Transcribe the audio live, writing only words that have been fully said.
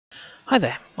Hi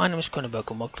there, my name is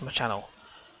Kunneberg and welcome to my channel.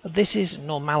 This is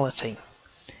Normality,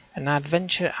 an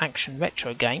adventure action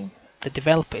retro game. The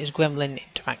developer is Gremlin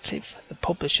Interactive, the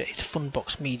publisher is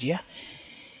Funbox Media.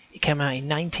 It came out in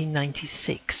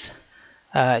 1996.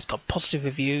 It's got positive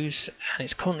reviews and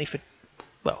it's currently for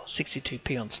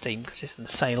 62p on Steam because it's in the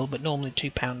sale, but normally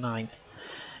 £2.9.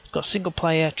 It's got single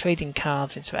player, trading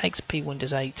cards, it's for XP,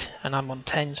 Windows 8, and I'm on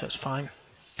 10 so it's fine.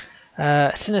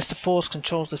 A sinister force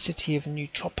controls the city of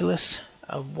Neutropolis,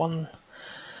 a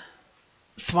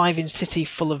thriving city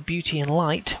full of beauty and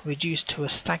light, reduced to a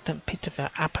stagnant pit of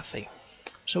apathy.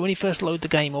 So when you first load the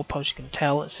game up, as you can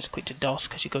tell, it says quick to DOS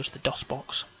because you go to the DOS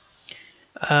box.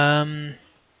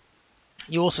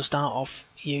 You also start off,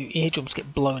 your eardrums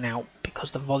get blown out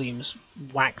because the volume's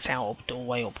whacked out all the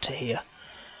way up to here.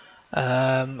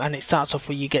 And it starts off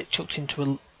where you get chucked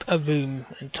into a room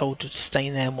and told to stay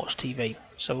in there and watch TV.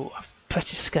 So I've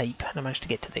pressed escape and I managed to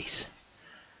get to this.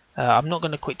 I'm not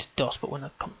going to quit to DOS, but when I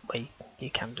come away,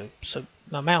 you can do. So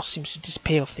my mouse seems to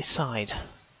disappear off this side. For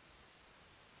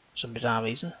some bizarre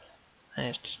reason.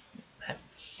 It's just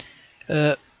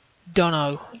there. Don't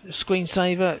know.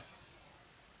 Screensaver.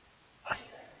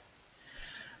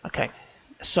 Okay,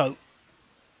 so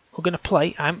we're going to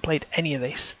play. I haven't played any of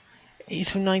this.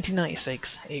 It's from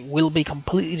 1996. It will be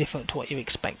completely different to what you're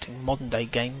expecting. Modern day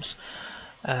games.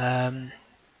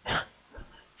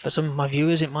 For some of my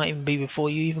viewers, it might even be before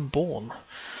you're even born.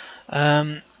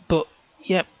 But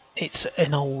yep, it's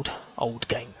an old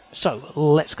game. So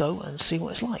let's go and see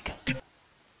what it's like.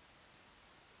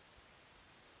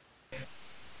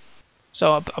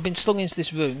 So I've been slung into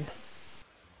this room.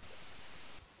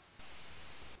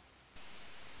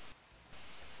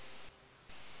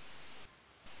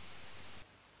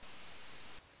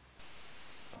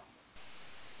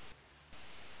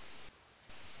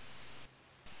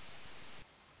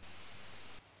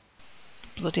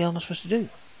 What the hell am I supposed to do?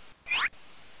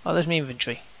 Oh, there's my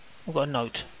inventory. I've got a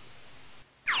note.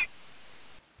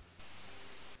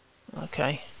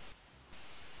 Okay.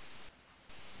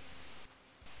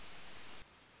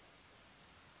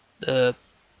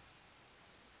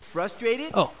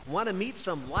 Frustrated? Oh. Want to meet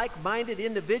some like-minded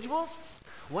individuals?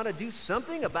 Want to do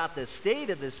something about the state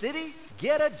of the city?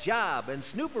 Get a job and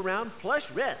snoop around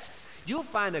Plush Rest. You'll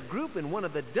find a group in one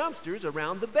of the dumpsters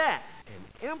around the back.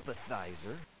 An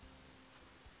empathizer.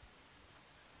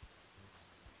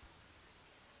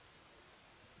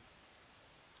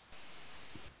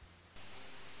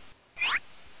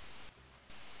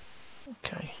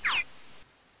 Okay.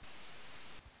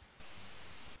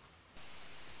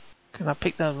 Can I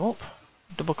pick them up?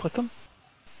 Double click them?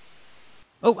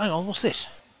 Oh, hang on, what's this?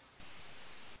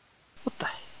 What the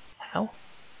hell?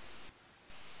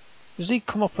 Does he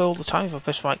come up all the time if I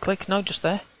press right click? No, just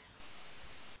there.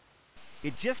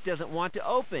 It just doesn't want to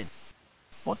open.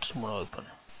 What doesn't want to open?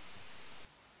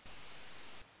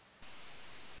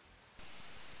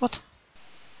 What?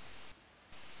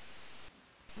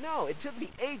 No, it took me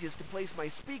ages to place my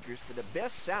speakers for the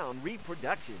best sound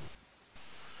reproduction.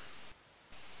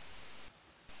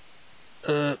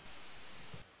 Has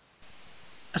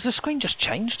the screen just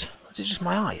changed? Or is it just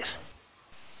my eyes?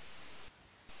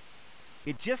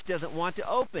 It just doesn't want to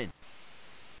open.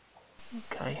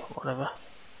 Okay, whatever.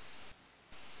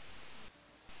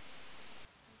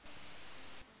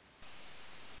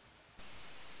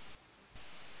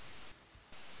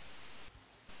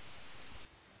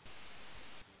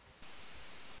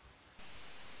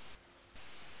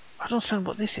 I don't understand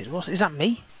what this is. Is that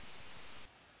me?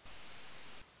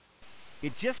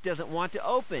 It just doesn't want to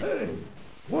open. Hey,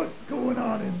 what's going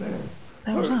on in there?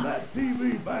 How's Turn that? that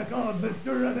TV back on,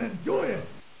 mister, and enjoy it.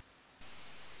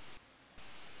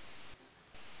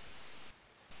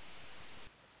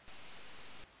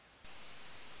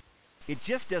 It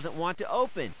just doesn't want to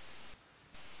open.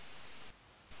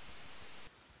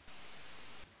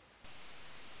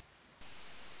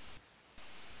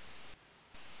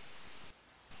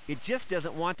 It just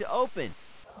doesn't want to open.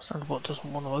 I don't understand what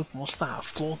doesn't want to open. What's that? A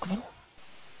floor grill?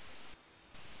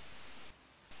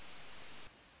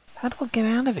 How do I get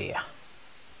out of here?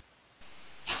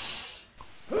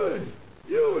 Hey,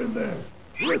 you in there.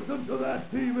 Listen to that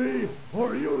TV,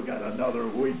 or you'll get another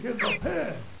week in the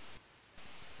pen.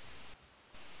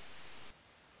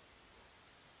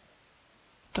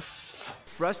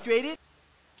 Frustrated?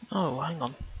 Oh, hang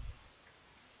on.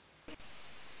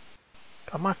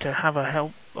 I might have a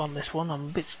help on this one. I'm a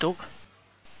bit stuck.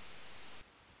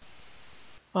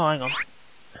 Oh, hang on.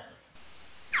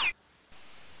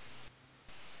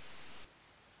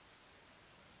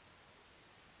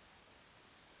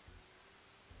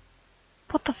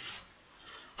 What the f...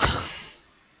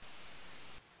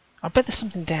 bet there's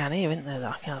something down here, isn't there,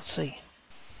 that I can't see.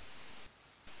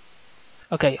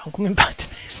 Okay, I'm coming back to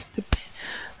this.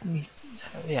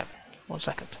 Yeah, 1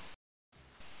 second.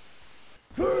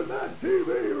 Turn that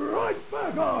TV right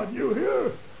back on, you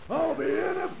hear? I'll be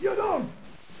in if you don't.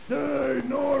 Stay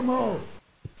normal.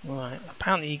 Right,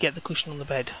 apparently you get the cushion on the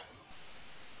bed.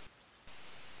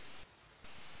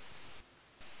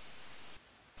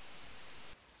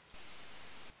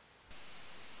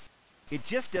 It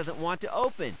just doesn't want to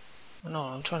open. No,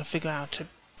 I'm trying to figure out how to...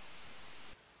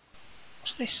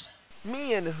 What's this?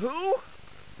 Me and who?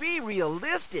 Be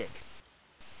realistic.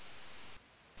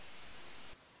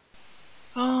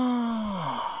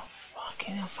 Oh,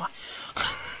 fucking hell.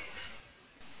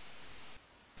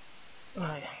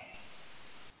 Right.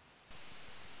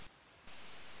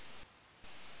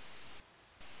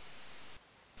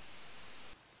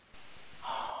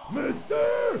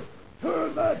 Mister,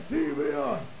 turn that TV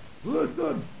on.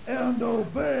 Listen and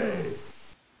obey.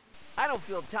 I don't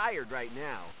feel tired right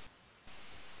now.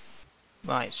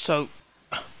 Right, so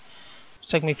it's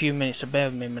taking me a few minutes, so bear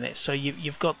with me a minute. So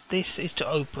you've got this is to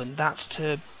open, that's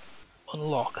to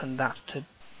unlock, and that's to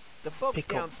The folks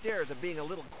pick up. downstairs are being a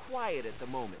little quiet at the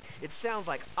moment. It sounds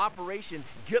like Operation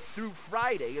Get Through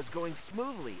Friday is going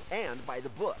smoothly and by the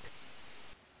book.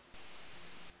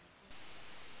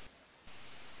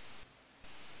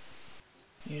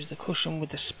 Use the cushion with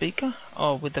the speaker?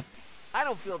 Oh, with the... I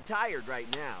don't feel tired right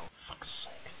now. Fuck's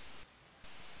sake.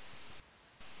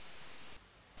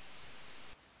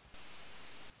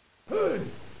 Hey,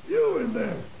 you in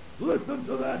there. Listen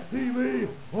to that TV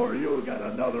or you'll get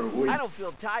another week. I don't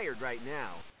feel tired right now.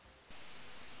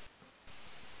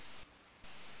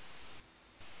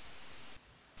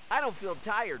 I don't feel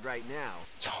tired right now.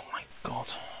 Oh my god.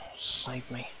 Save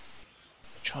me.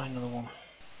 Try another one.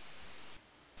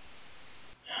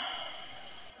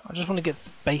 I just want to get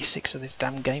the basics of this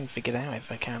damn game figured out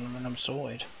if I can, and then I'm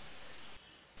sorted.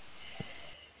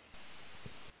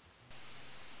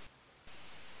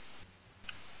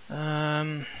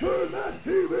 Turn that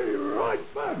TV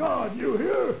right back on, you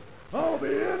hear? I'll be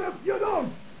in if you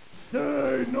don't.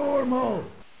 Stay normal.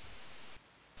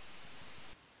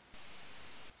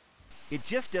 It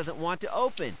just doesn't want to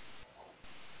open.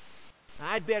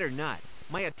 I'd better not.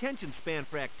 My attention span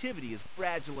for activity is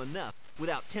fragile enough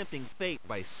without tempting fate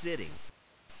by sitting.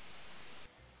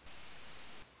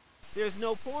 There's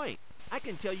no point. I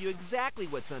can tell you exactly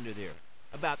what's under there.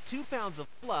 About 2 pounds of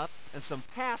fluff and some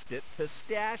past-it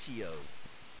pistachios.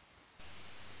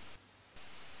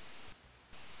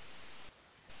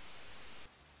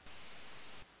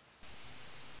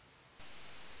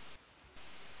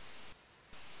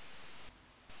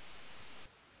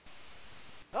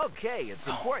 Okay, it's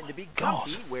important to be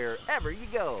comfy wherever you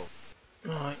go.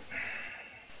 Right.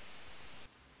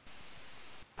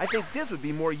 I think this would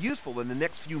be more useful in the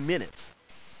next few minutes.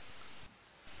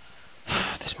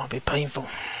 This might be painful.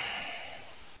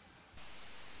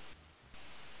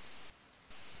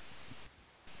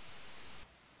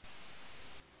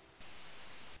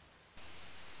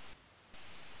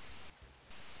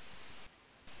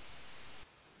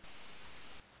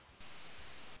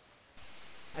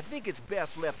 I think it's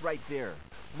best left right there.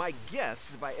 My guess,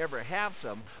 if I ever have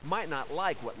some, might not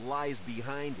like what lies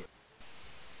behind it.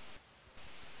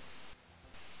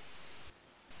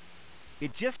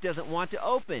 It just doesn't want to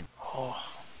open. Oh.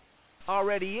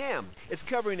 Already am. It's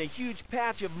covering a huge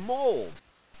patch of mold.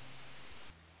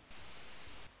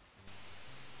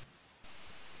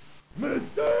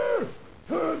 Mister,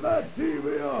 turn that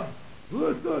TV on.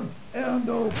 Listen and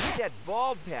obey. That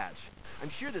bald patch.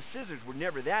 I'm sure the scissors were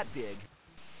never that big.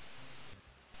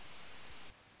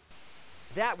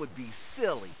 That would be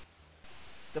silly.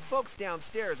 The folks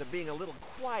downstairs are being a little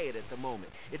quiet at the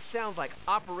moment. It sounds like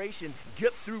Operation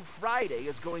Get Through Friday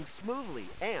is going smoothly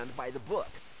and by the book.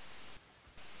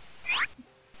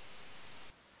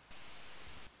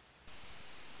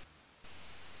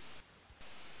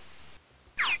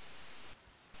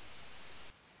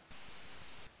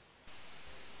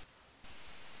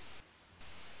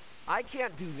 I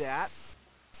can't do that.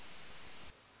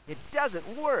 It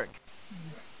doesn't work.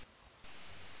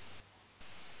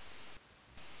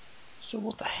 So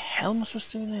what the hell am I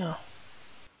supposed to do now?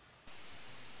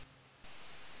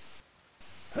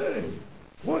 Hey,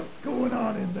 what's going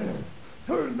on in there?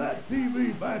 Turn that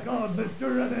TV back on,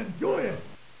 mister, and enjoy it.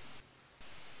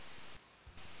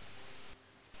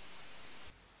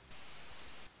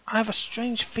 I have a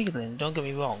strange feeling, don't get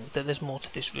me wrong, that there's more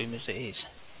to this room as it is.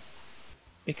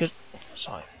 Because,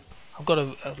 sorry, I've got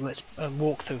a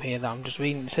walkthrough here that I'm just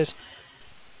reading. It says,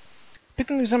 pick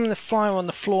and examine the flyer on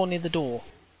the floor near the door.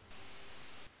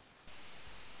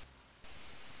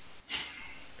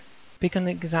 Pick and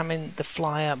examine the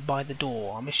flyer by the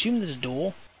door. I'm assuming there's a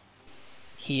door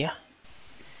here.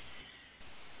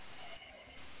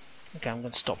 Okay, I'm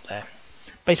going to stop there.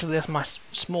 Basically, that's my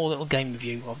small little game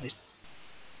review of this.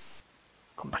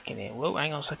 Come back in here. Whoa,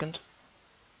 hang on a second.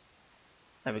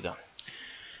 There we go.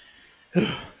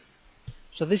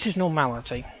 So this is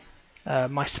Normality.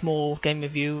 My small game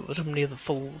review was only the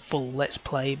full Let's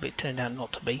Play, but it turned out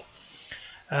not to be.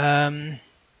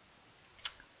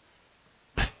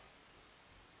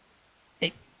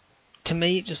 To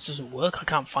me, it just doesn't work. I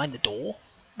can't find the door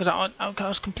because I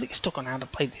was completely stuck on how to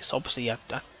play this. Obviously,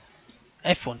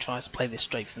 everyone tries to play this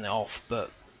straight from the off, but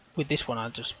with this one, I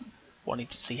just wanted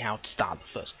to see how to start the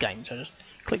first game. So I just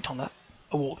clicked on that.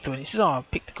 I walked through and it says, "Oh,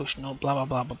 pick the cushion up, blah blah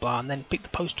blah blah blah," and then pick the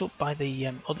post up by the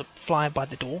other flyer by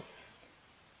the door.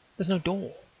 There's no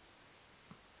door.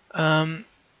 But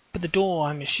the door,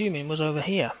 I'm assuming, was over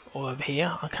here or over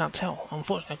here. I can't tell.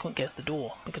 Unfortunately, I couldn't get to the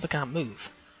door because I can't move.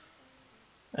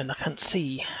 And I can't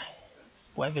see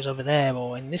whatever's over there,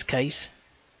 or in this case,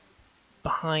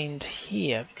 behind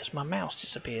here, because my mouse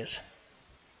disappears.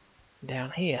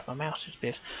 Down here, my mouse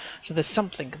disappears. So there's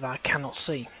something that I cannot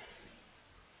see.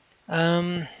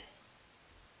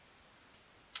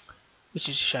 Which is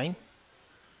a shame.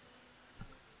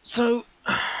 So,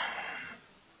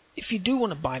 if you do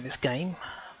want to buy this game,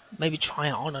 maybe try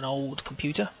it on an old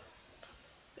computer.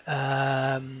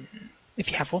 If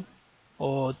you have one.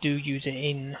 Or do use it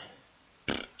in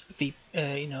a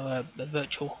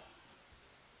virtual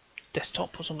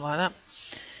desktop or something like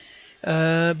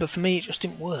that. But for me, it just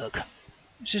didn't work.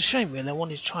 It's a shame, really. I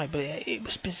wanted to try, but it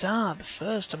was bizarre at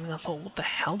first. I mean, I thought, what the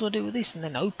hell do I do with this? And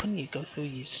then open, you go through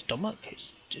your stomach.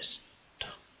 It's just.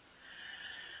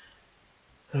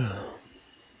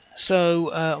 So,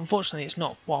 unfortunately, it's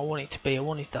not what I wanted it to be. I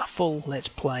wanted the full Let's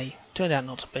Play. Turned out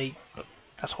not to be, but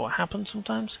that's what happens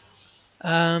sometimes.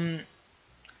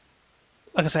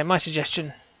 Like I say, my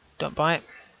suggestion, don't buy it.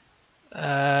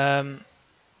 Yeah,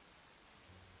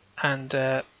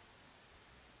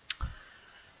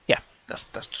 that's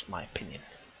just my opinion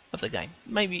of the game.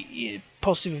 Maybe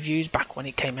positive reviews back when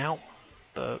it came out,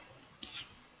 but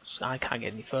I can't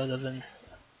get any further than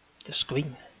the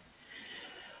screen.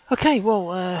 Okay,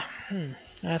 well,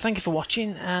 thank you for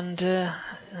watching, and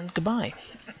goodbye.